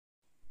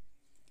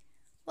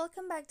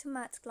Welcome back to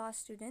Maths class,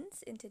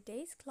 students. In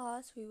today's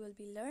class, we will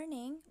be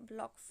learning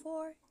Block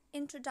 4,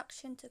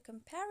 Introduction to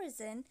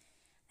Comparison,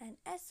 and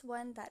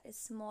S1, that is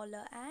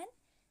smaller and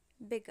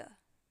bigger.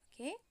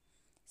 Okay,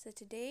 so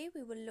today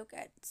we will look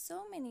at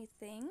so many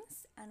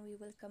things and we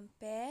will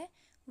compare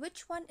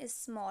which one is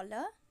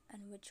smaller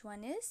and which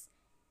one is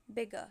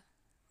bigger.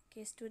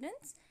 Okay,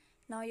 students.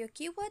 Now your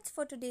keywords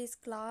for today's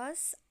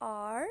class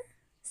are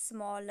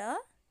smaller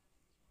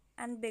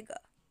and bigger.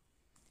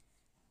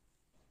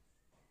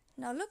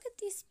 Now look at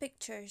these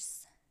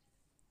pictures.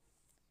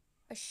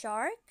 A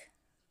shark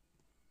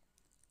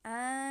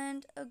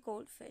and a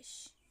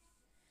goldfish.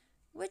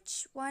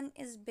 Which one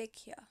is big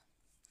here?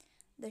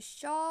 The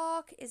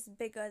shark is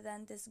bigger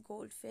than this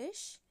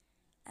goldfish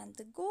and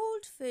the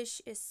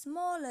goldfish is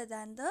smaller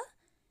than the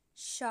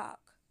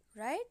shark,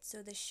 right?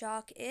 So the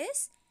shark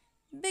is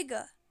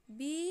bigger.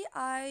 B-I-G-G-E-R,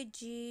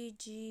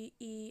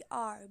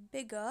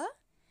 bigger,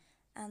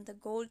 and the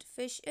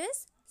goldfish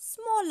is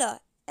smaller.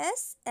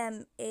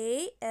 S-M-A-L-L-E-R,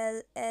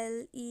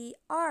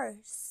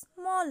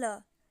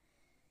 smaller.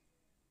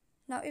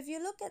 Now if you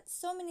look at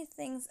so many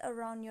things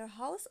around your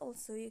house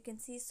also, you can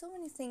see so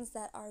many things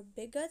that are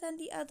bigger than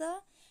the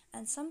other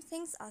and some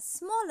things are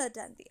smaller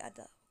than the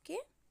other, okay?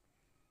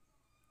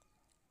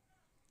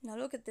 Now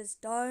look at this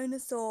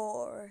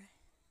dinosaur.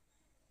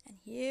 And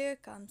here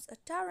comes a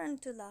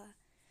tarantula.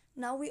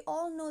 Now we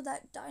all know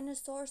that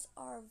dinosaurs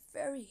are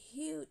very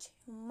huge,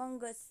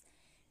 humongous,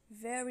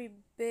 very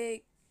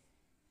big,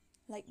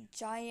 like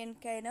giant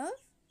kind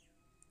of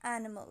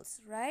animals,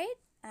 right?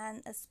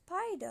 And a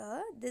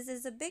spider, this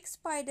is a big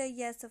spider,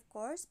 yes, of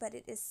course, but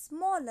it is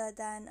smaller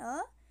than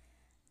a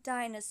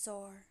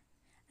dinosaur.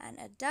 And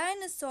a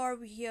dinosaur,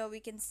 here we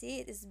can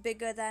see it is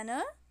bigger than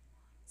a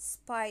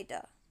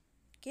spider.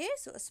 Okay,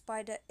 so a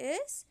spider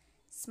is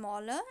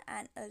smaller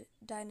and a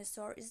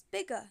dinosaur is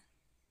bigger.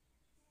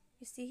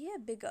 You see here,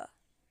 bigger.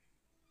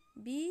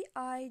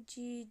 B-I-G-G-E-R,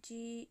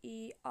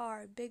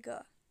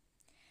 bigger.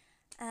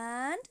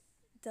 And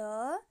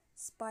the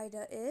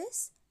spider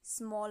is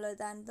smaller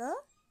than the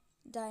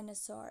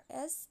dinosaur.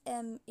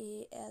 S-M-A-L-L-E-R,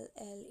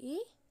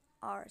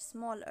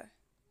 smaller.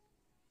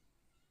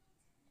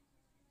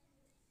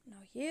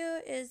 Now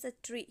here is a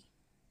tree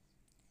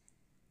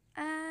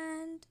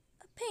and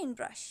a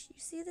paintbrush.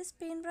 You see this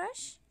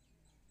paintbrush?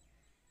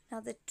 Now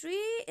the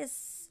tree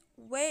is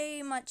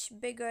way much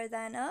bigger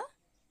than a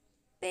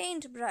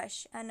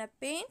paintbrush and a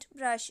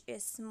paintbrush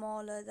is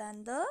smaller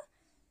than the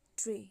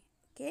tree.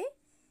 Okay,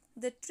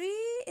 the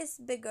tree is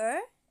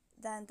bigger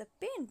than the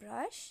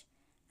paintbrush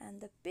and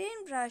the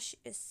paintbrush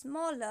is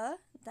smaller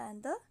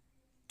than the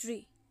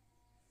tree.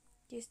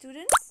 Okay,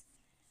 students?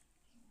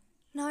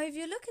 Now if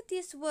you look at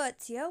these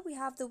words here, we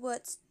have the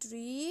words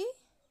tree,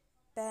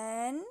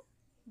 pen,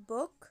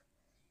 book,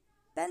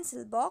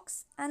 pencil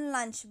box and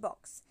lunch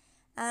box.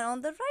 And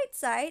on the right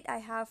side, I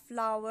have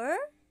flower,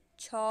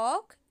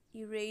 chalk,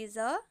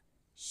 eraser,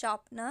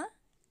 sharpener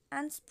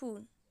and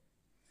spoon.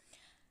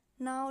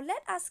 Now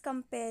let us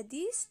compare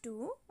these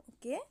two,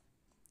 okay,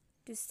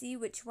 to see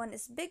which one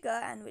is bigger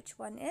and which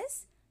one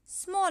is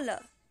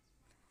smaller.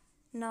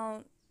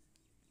 Now,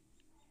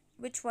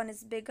 which one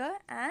is bigger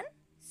and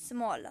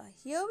smaller?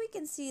 Here we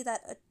can see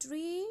that a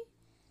tree,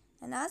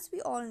 and as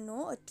we all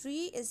know, a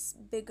tree is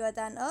bigger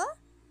than a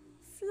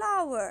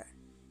flower.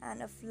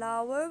 And a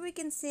flower we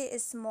can say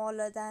is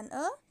smaller than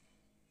a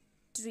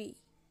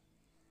tree.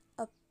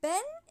 A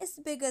pen is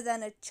bigger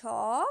than a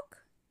chalk,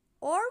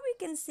 or we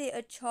can say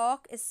a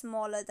chalk is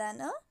smaller than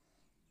a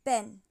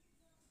pen.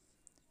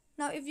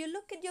 Now if you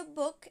look at your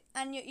book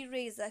and your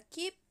eraser,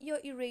 keep your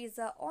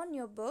eraser on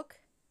your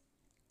book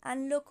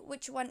and look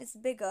which one is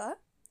bigger,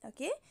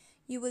 okay?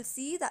 You will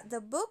see that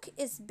the book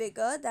is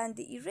bigger than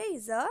the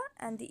eraser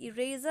and the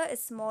eraser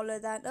is smaller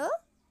than a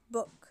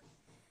book.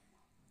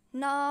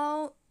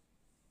 Now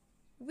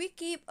we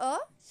keep a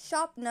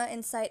sharpener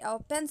inside our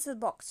pencil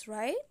box,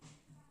 right?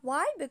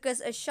 Why?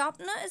 Because a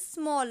sharpener is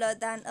smaller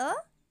than a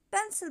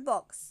pencil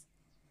box.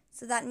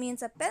 So that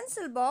means a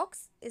pencil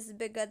box is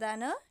bigger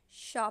than a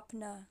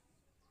sharpener.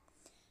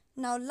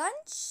 Now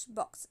lunch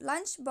box.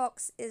 Lunch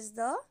box is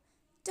the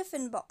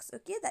tiffin box,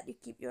 okay, that you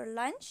keep your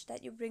lunch,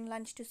 that you bring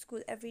lunch to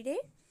school every day.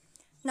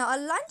 Now a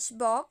lunch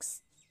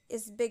box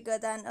is bigger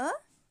than a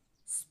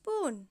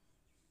spoon.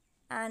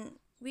 And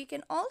we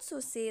can also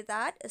say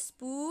that a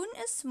spoon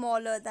is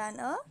smaller than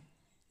a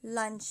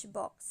lunch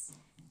box.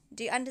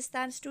 Do you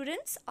understand,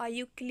 students? Are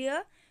you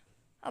clear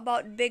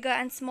about bigger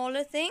and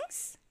smaller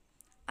things?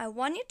 I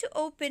want you to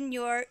open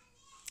your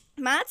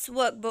maths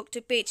workbook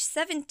to page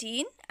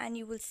 17 and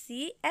you will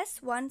see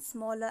S1,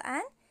 smaller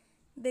and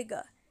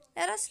bigger.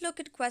 Let us look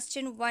at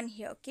question 1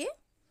 here, okay?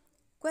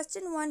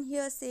 Question 1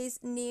 here says,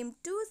 name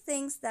 2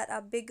 things that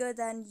are bigger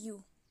than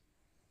you.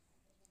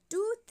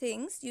 2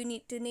 things, you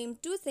need to name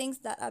 2 things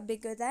that are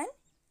bigger than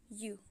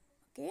you,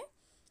 okay?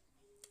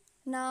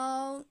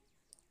 Now,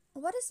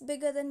 what is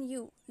bigger than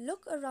you?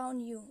 Look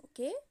around you,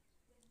 okay?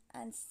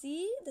 And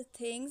see the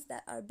things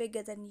that are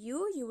bigger than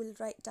you. You will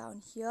write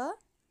down here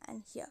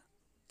and here,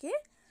 okay?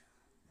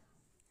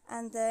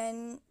 And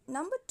then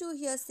number 2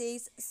 here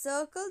says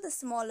circle the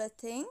smaller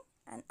thing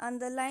and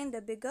underline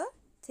the bigger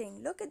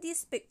thing. Look at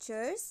these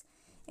pictures.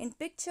 In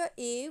picture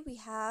A, we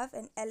have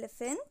an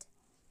elephant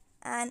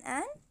and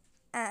an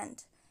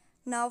ant.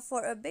 Now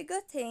for a bigger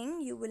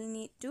thing, you will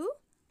need to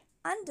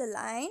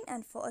underline,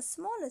 and for a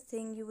smaller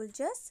thing, you will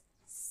just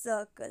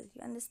circle.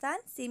 You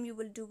understand? Same you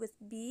will do with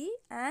B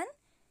and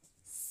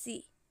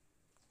C.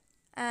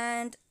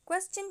 And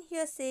question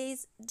here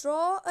says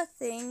draw a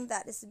thing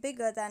that is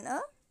bigger than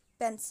a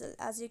pencil.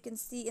 As you can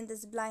see in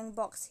this blank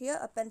box here,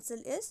 a pencil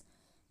is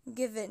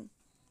given.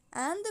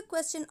 And the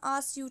question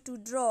asks you to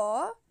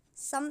draw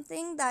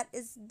something that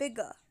is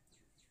bigger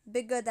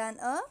than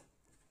a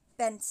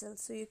pencil.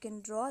 So you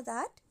can draw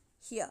that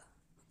here.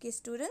 Okay,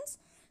 students.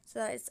 So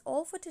that's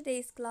all for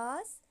today's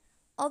class.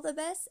 All the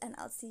best, and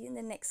I'll see you in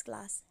the next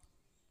class.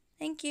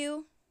 Thank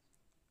you.